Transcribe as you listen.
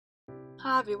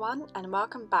Hi everyone and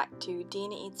welcome back to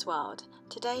DeanyEatsWorld.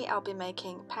 Today I'll be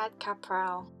making Pad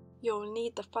Ka-Prao. You'll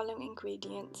need the following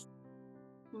ingredients: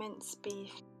 minced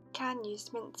beef, can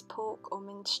use minced pork or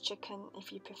minced chicken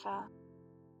if you prefer,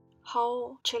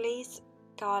 whole chilies,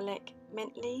 garlic,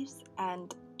 mint leaves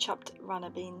and chopped runner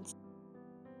beans.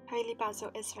 Holy basil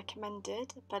is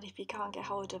recommended, but if you can't get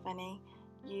hold of any,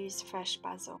 use fresh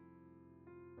basil.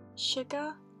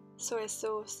 Sugar, soy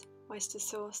sauce, oyster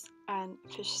sauce and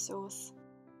fish sauce.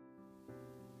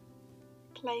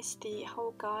 Place the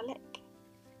whole garlic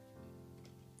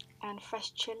and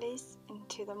fresh chilies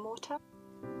into the mortar.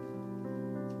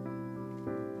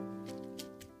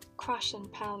 Crush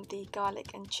and pound the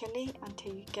garlic and chili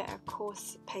until you get a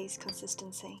coarse paste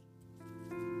consistency.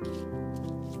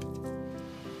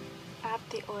 Add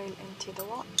the oil into the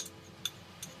wok.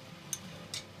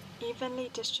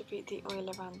 Evenly distribute the oil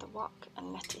around the wok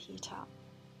and let it heat up.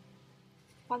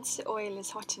 Once the oil is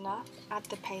hot enough, add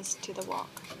the paste to the wok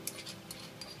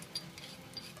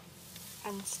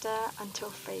and stir until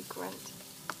fragrant.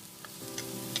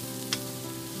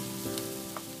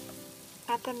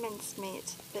 Add the minced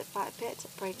meat bit by bit,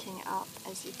 breaking it up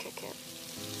as you cook it.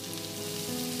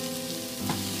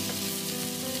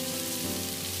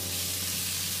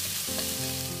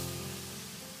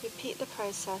 Repeat the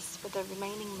process with the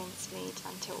remaining minced meat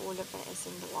until all of it is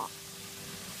in the wok.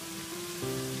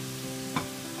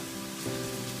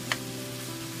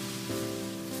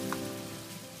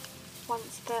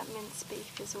 Once the minced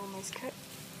beef is almost cooked,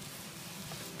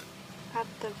 add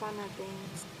the runner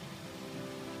beans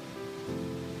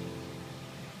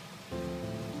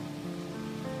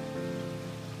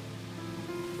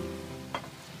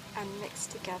and mix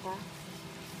together.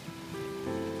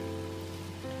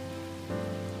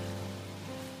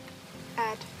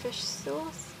 Add fish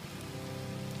sauce,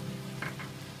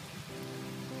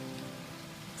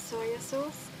 soy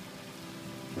sauce,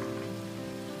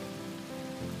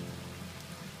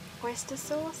 oyster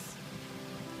sauce,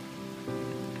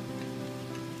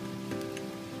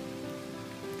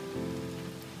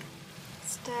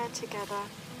 stir together.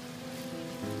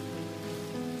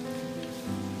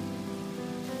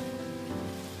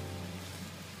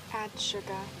 Add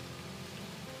sugar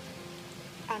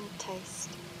and taste.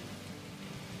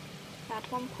 Add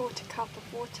 1/4 cup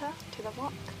of water to the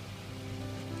wok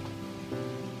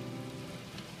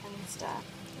and stir.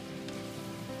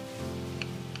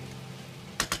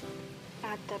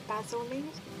 Add the basil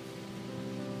leaves,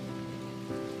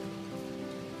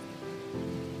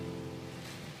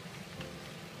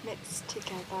 mix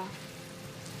together.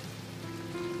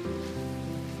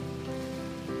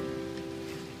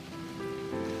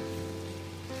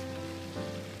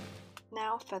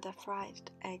 Now for the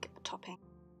fried egg topping.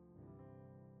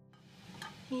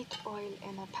 Heat oil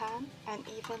in a pan and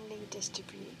evenly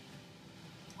distribute.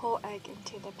 Pour egg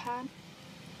into the pan.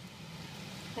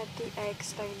 Let the egg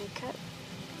slowly cook.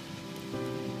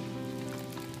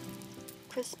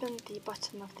 Crispen the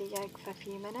bottom of the egg for a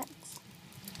few minutes.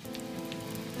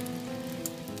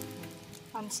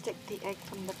 Unstick the egg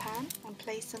from the pan and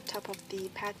place on top of the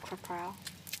Pad Ka-Prao.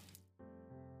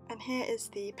 And here is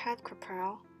the Pad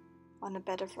Ka-Prao on a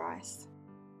bed of rice.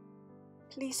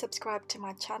 Please subscribe to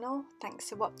my channel. Thanks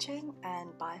for watching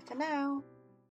and bye for now.